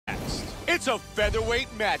It's a featherweight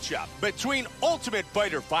matchup between Ultimate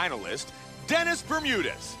Fighter finalist Dennis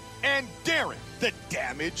Bermudez and Darren, the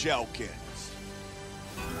Damage Elkins.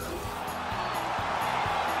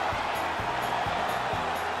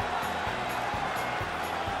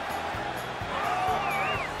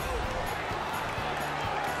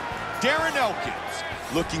 Darren Elkins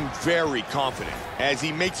looking very confident as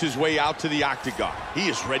he makes his way out to the octagon. He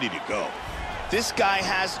is ready to go. This guy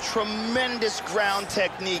has tremendous ground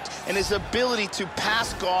technique, and his ability to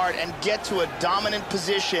pass guard and get to a dominant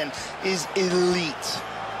position is elite.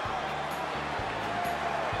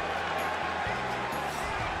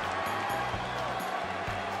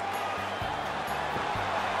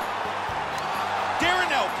 Darren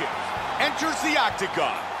Elkins enters the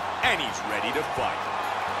octagon, and he's ready to fight.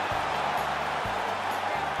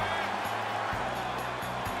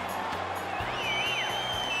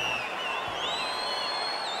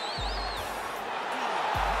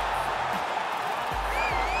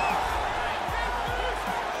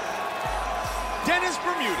 Dennis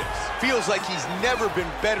Bermudez feels like he's never been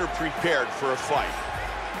better prepared for a fight.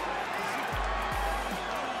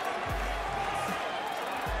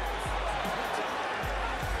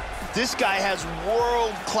 This guy has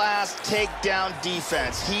world-class takedown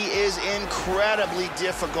defense. He is incredibly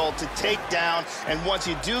difficult to take down, and once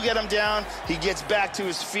you do get him down, he gets back to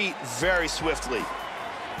his feet very swiftly.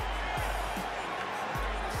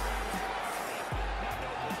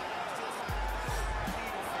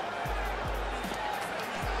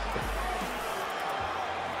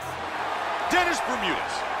 Dennis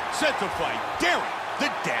Bermudez set to fight Darren,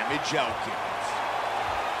 the Damage Elkins.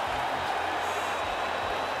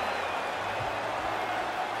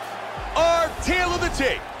 Our tale of the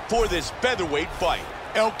tape for this featherweight fight.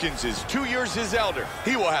 Elkins is 2 years his elder.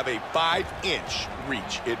 He will have a 5-inch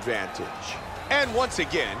reach advantage. And once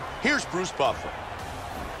again, here's Bruce Buffer.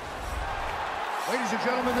 Ladies and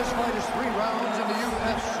gentlemen, this fight is 3 rounds in the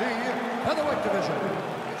UFC featherweight division.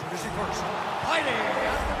 Introducing first, fighting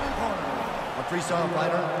out of the blue corner. A freestyle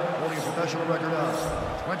fighter holding a professional record of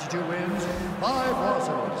 22 wins, 5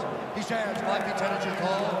 losses. He stands 5 feet 10 inches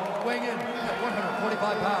tall, weighing in at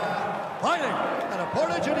 145 pounds. Fighting out of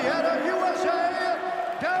Portage, Indiana, USA,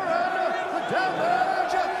 Darren, the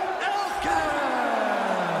Damage Elkins.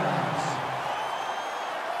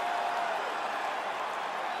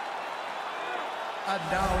 And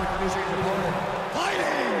now introducing his opponent,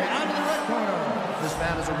 fighting out of the red corner. This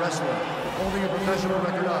man is a wrestler holding a professional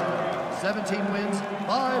record of 17 wins, 5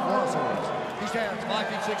 losses. He stands 5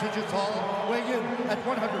 feet 6 inches tall, weighing in at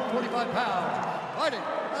 145 pounds. Fighting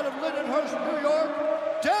out of Lindenhurst, New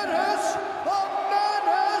York, Dennis the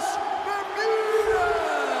Menace Bermudez.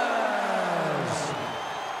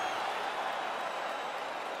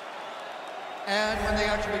 And when the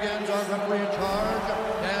action begins, our referee in charge,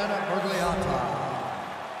 Dan Mergliotta.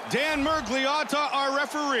 Dan Mergliotta, our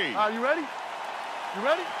referee. Are you ready? You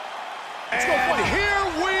ready? And here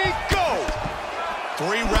we go.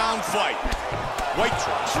 3-round fight. White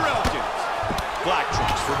trunks for Elkins. Black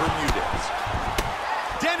trunks for Bermudez.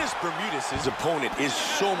 Dennis Bermudez's opponent is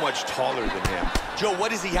so much taller than him. Joe,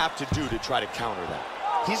 what does he have to do to try to counter that?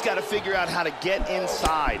 He's got to figure out how to get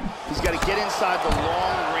inside. He's got to get inside the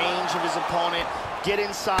long range of his opponent, get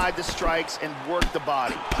inside the strikes, and work the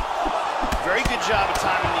body. Very good job of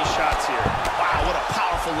timing these shots here. Wow, what a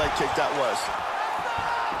powerful leg kick that was.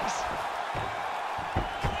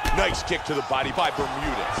 Nice kick to the body by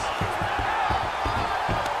Bermudez.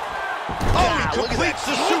 Oh, he completes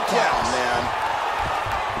the suplex, man.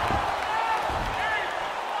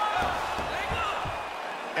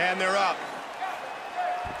 And they're up.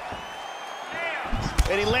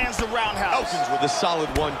 And he lands the roundhouse. Elkins with a solid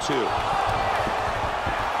 1-2.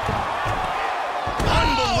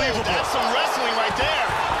 Unbelievable. That's some wrestling right there.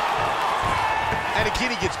 And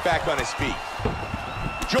again, he gets back on his feet.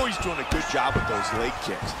 Joey's doing a good job with those leg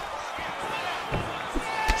kicks.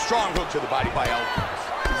 Strong hook to the body by Elkins.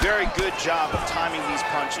 Very good job of timing these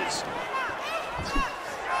punches.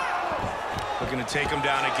 Looking to take him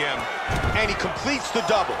down again. And he completes the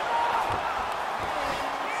double.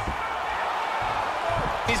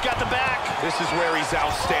 He's got the back. This is where he's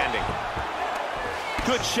outstanding.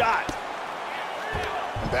 Good shot.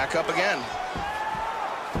 And back up again.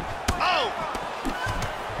 Oh!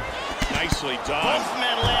 Nicely done. Both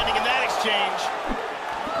men landing in that exchange.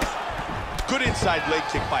 Good inside leg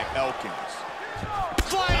kick by Elkins.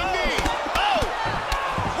 Flying knee! Oh!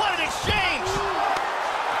 What an exchange!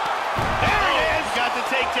 There it is! Got the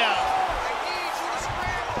takedown.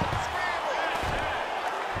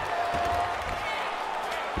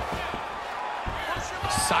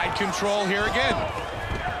 Side control here again.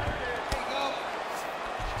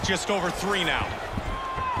 Just over 3 now.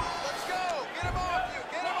 Let's go. Get him off you.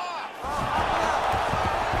 Get him off.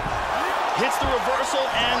 Hits the reversal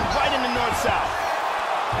and right into north-south.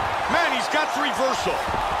 Man, he's got the reversal.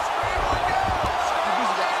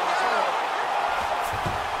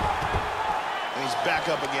 And he's back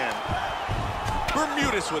up again.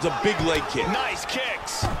 Bermudez with a big leg kick. Nice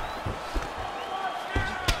kicks.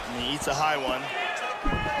 And he eats a high one.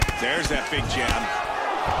 There's that big jab.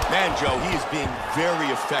 Man, Joe, he is being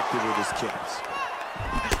very effective with his kicks.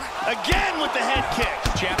 Again with the head kick.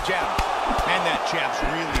 Jab, jab. And that jab's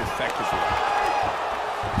really effective for him.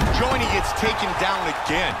 Joe, and he gets taken down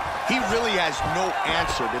again. He really has no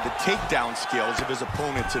answer to the takedown skills of his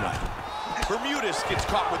opponent tonight. Bermudez gets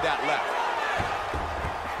caught with that left.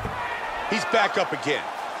 He's back up again.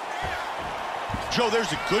 Joe,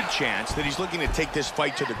 there's a good chance that he's looking to take this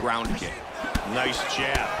fight to the ground again. Nice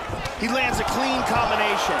jab. He lands a clean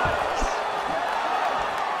combination.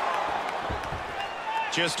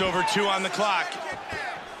 Just over 2 on the clock.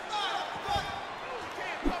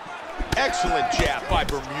 Excellent jab by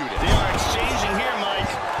Bermudez. They are exchanging here, Mike.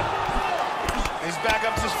 He's back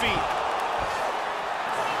up to his feet.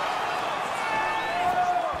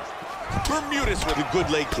 Bermudez with a good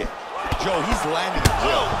leg kick. Joe, he's landing it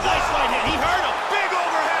well. Oh, nice right hand. He hurt him. Big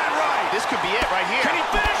overhand right. This could be it right here. Can he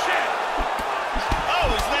finish it? Oh,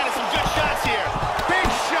 he's landed some good shots here. Big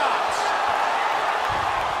shots.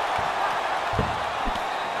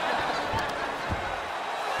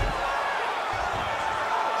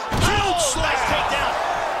 Huge slap. Nice takedown.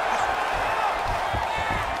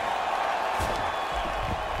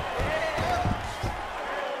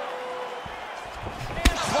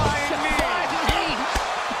 Flying knee.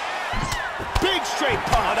 Big straight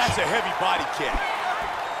punch. Oh, that's a heavy body kick.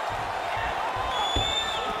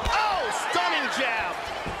 Oh, stunning jab.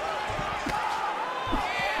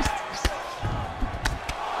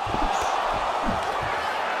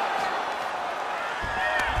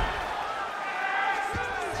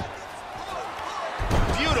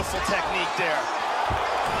 Beautiful technique there.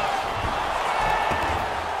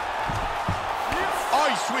 Oh,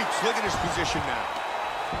 he sweeps. Look at his position now.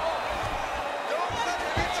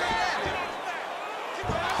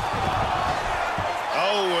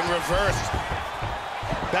 Oh, and reversed.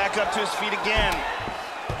 Back up to his feet again.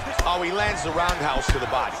 Oh, he lands the roundhouse to the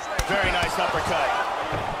body. Very nice uppercut.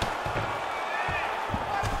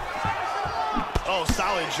 Oh,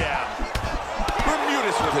 solid jab.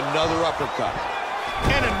 Bermudez with another uppercut.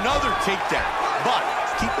 And another takedown. But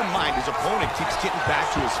keep in mind, his opponent keeps getting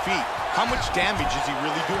back to his feet. How much damage is he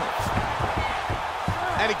really doing?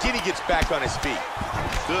 And again, he gets back on his feet.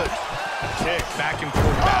 Good. Kick, back and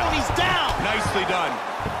forth battle. Oh, he's down. Nicely done.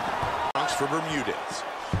 Thanks for Bermudez.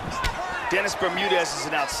 Dennis Bermudez is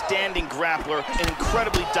an outstanding grappler, an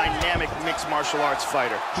incredibly dynamic mixed martial arts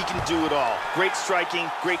fighter. He can do it all. Great striking,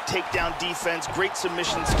 great takedown defense, great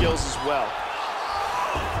submission skills as well.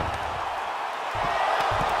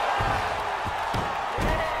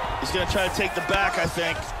 He's gonna try to take the back, I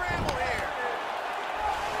think.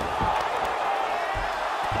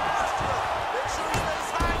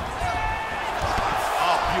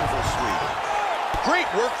 Oh, beautiful sweep. Great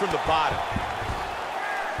work from the bottom.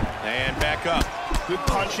 And back up. Good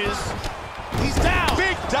punches. He's down.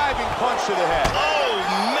 Big diving punch to the head. Oh,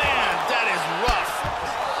 man, that is rough.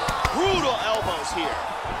 Brutal elbows here.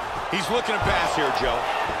 He's looking to pass here, Joe.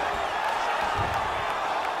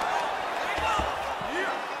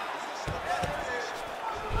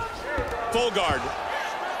 Full guard.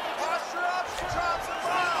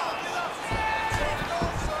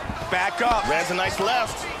 Back up. Lands a nice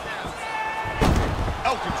left.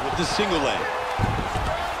 Elkins with the single leg.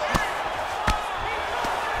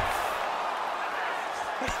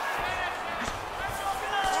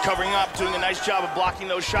 Covering up, doing a nice job of blocking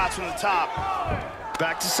those shots from the top.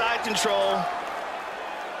 Back to side control.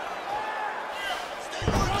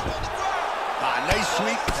 Nice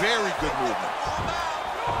sweep, very good movement.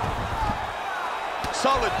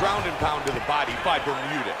 Solid ground and pound to the body by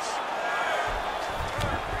Bermudez.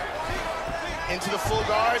 Into the full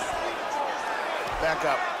guard. Back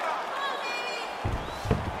up.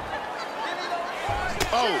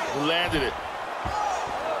 Oh, landed it.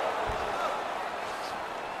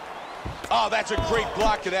 Oh, that's a great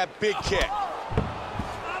block to that big kick.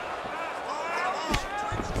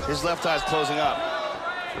 His left eye's closing up.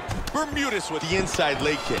 Bermudez with the inside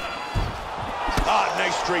leg kick. Ah,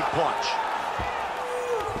 nice straight punch.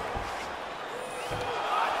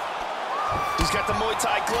 He's got the Muay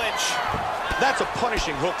Thai clinch. That's a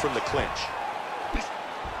punishing hook from the clinch.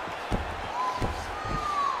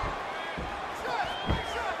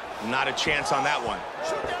 Not a chance on that one.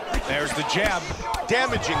 There's the jab.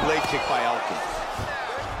 Damaging leg kick by Elkins.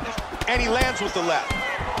 And he lands with the left.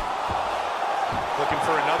 Looking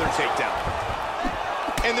for another takedown.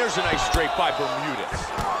 And there's a nice straight by Bermudez.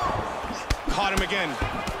 Caught him again.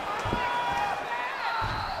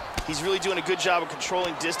 He's really doing a good job of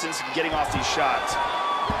controlling distance and getting off these shots.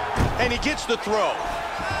 And he gets the throw.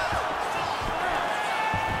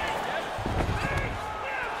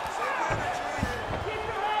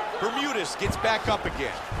 Bermudez gets back up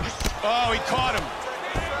again. Oh, he caught him.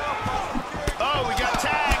 Oh, we got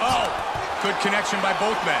tagged. Oh, good connection by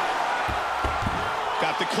both men.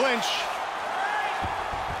 Got the clinch.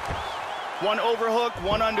 One overhook,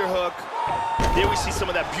 one underhook. There we see some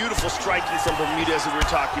of that beautiful striking from Bermudez that we were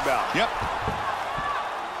talking about. Yep.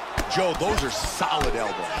 Joe, those are solid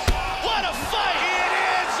elbows. What a fight! It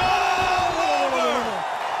is over!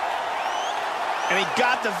 And he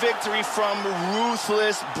got the victory from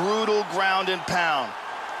ruthless, brutal ground and pound.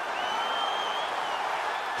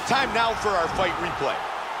 Time now for our fight replay.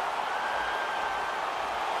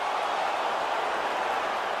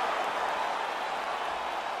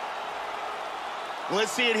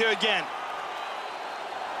 Let's see it here again.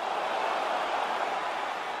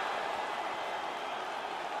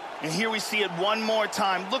 And here we see it one more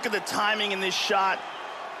time. Look at the timing in this shot.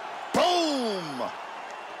 Boom!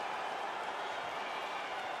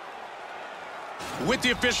 With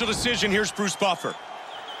the official decision, here's Bruce Buffer.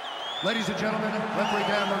 Ladies and gentlemen, referee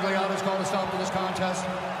Dan Mergliano has called a stop to this contest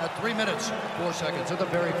at 3 minutes, 4 seconds of the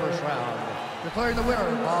very first round. Declaring the winner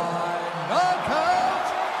by knockout,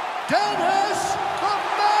 Dennis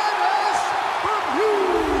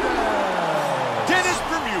Bermudez! Dennis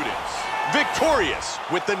Bermudez, victorious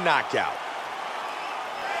with the knockout.